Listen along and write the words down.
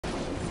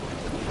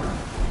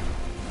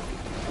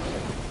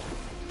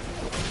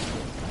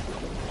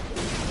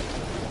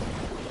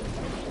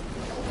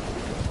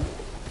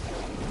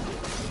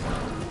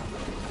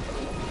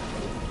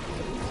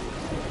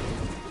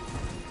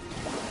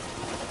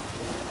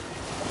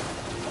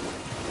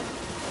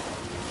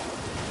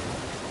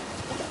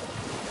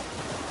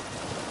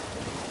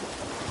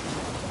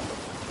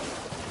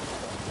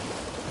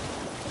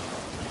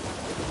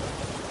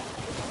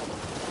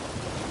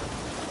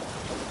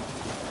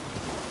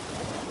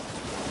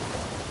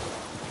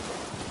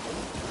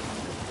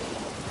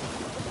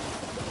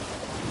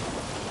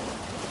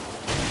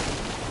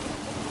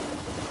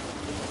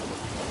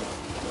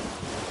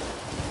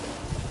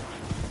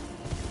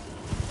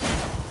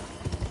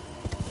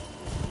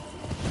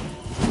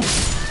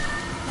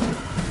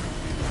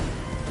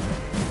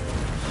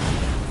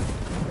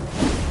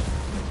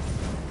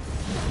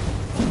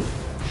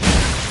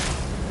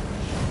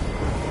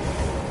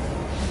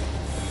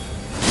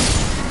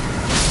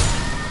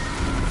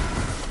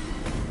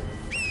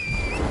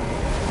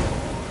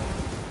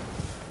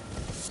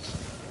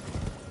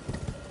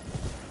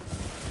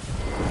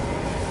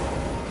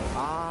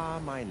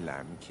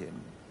lambkin.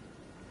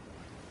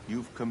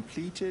 You've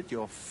completed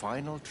your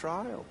final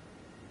trial.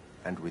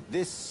 And with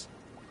this,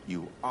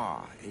 you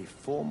are a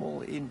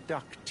formal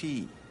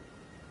inductee.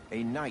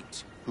 A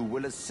knight who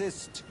will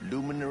assist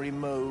Luminary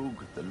Moog,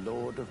 the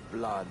Lord of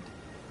Blood,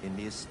 in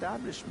the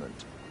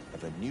establishment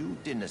of a new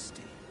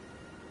dynasty.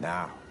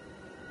 Now,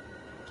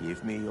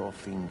 give me your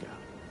finger.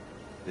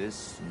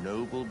 This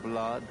noble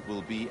blood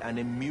will be an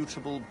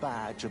immutable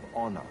badge of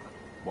honor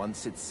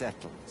once it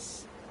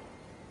settles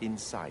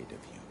inside of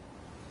you.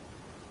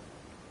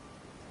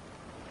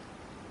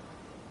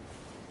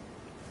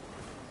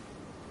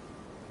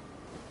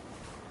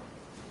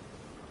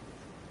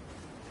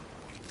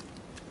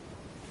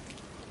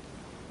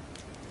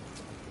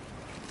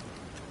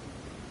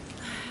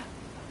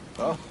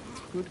 Oh,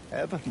 good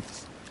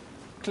heavens.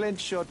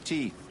 Clench your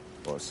teeth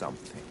or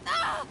something.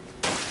 Ah!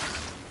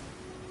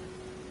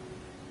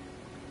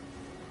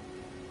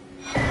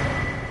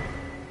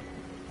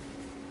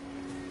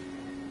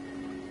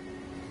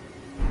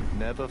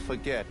 Never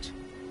forget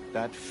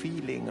that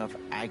feeling of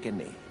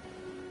agony,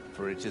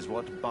 for it is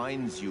what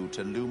binds you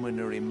to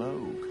Luminary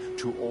Moog,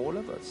 to all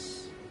of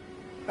us.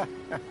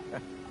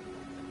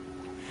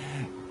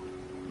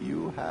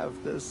 You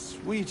have the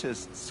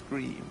sweetest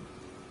scream,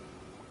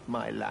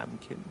 my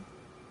lambkin.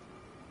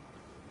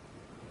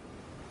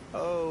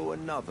 Oh,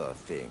 another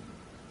thing.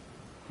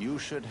 You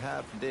should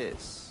have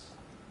this.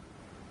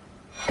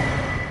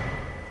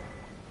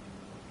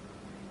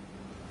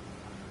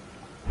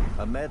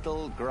 A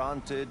medal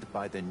granted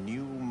by the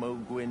new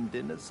Moguin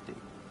dynasty,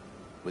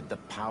 with the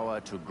power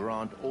to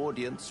grant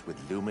audience with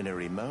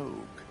Luminary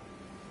Moog.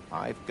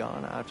 I've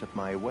gone out of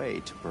my way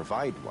to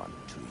provide one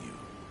to you.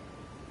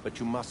 But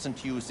you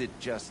mustn't use it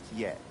just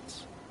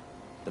yet.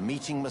 The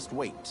meeting must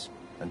wait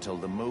until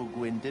the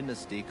Moguin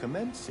dynasty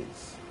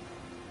commences.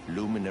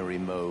 Luminary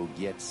Moog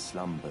yet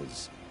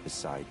slumbers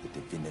beside the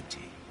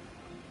divinity.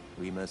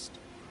 We must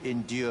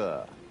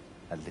endure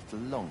a little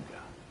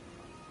longer.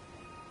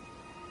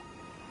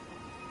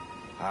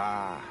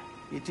 Ah,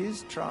 it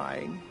is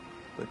trying,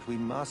 but we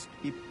must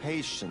be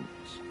patient.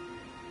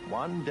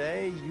 One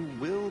day you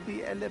will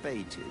be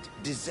elevated,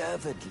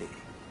 deservedly,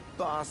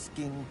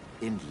 basking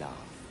in love.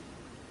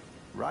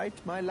 Right,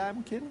 my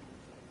lambkin?